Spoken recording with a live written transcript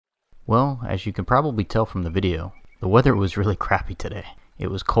Well, as you can probably tell from the video, the weather was really crappy today. It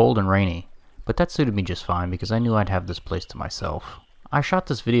was cold and rainy, but that suited me just fine because I knew I'd have this place to myself. I shot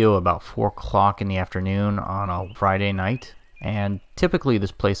this video about 4 o'clock in the afternoon on a Friday night, and typically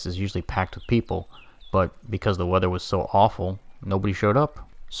this place is usually packed with people, but because the weather was so awful, nobody showed up.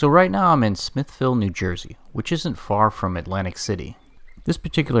 So right now I'm in Smithville, New Jersey, which isn't far from Atlantic City. This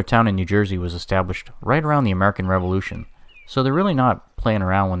particular town in New Jersey was established right around the American Revolution, so they're really not playing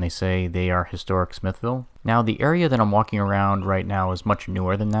around when they say they are Historic Smithville. Now the area that I'm walking around right now is much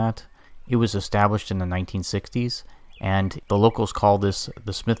newer than that. It was established in the 1960s, and the locals call this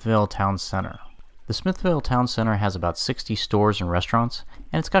the Smithville Town Centre. The Smithville Town Centre has about 60 stores and restaurants,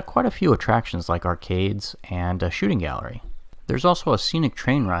 and it's got quite a few attractions like arcades and a shooting gallery. There's also a scenic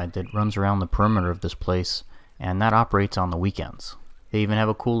train ride that runs around the perimeter of this place, and that operates on the weekends. They even have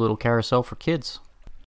a cool little carousel for kids.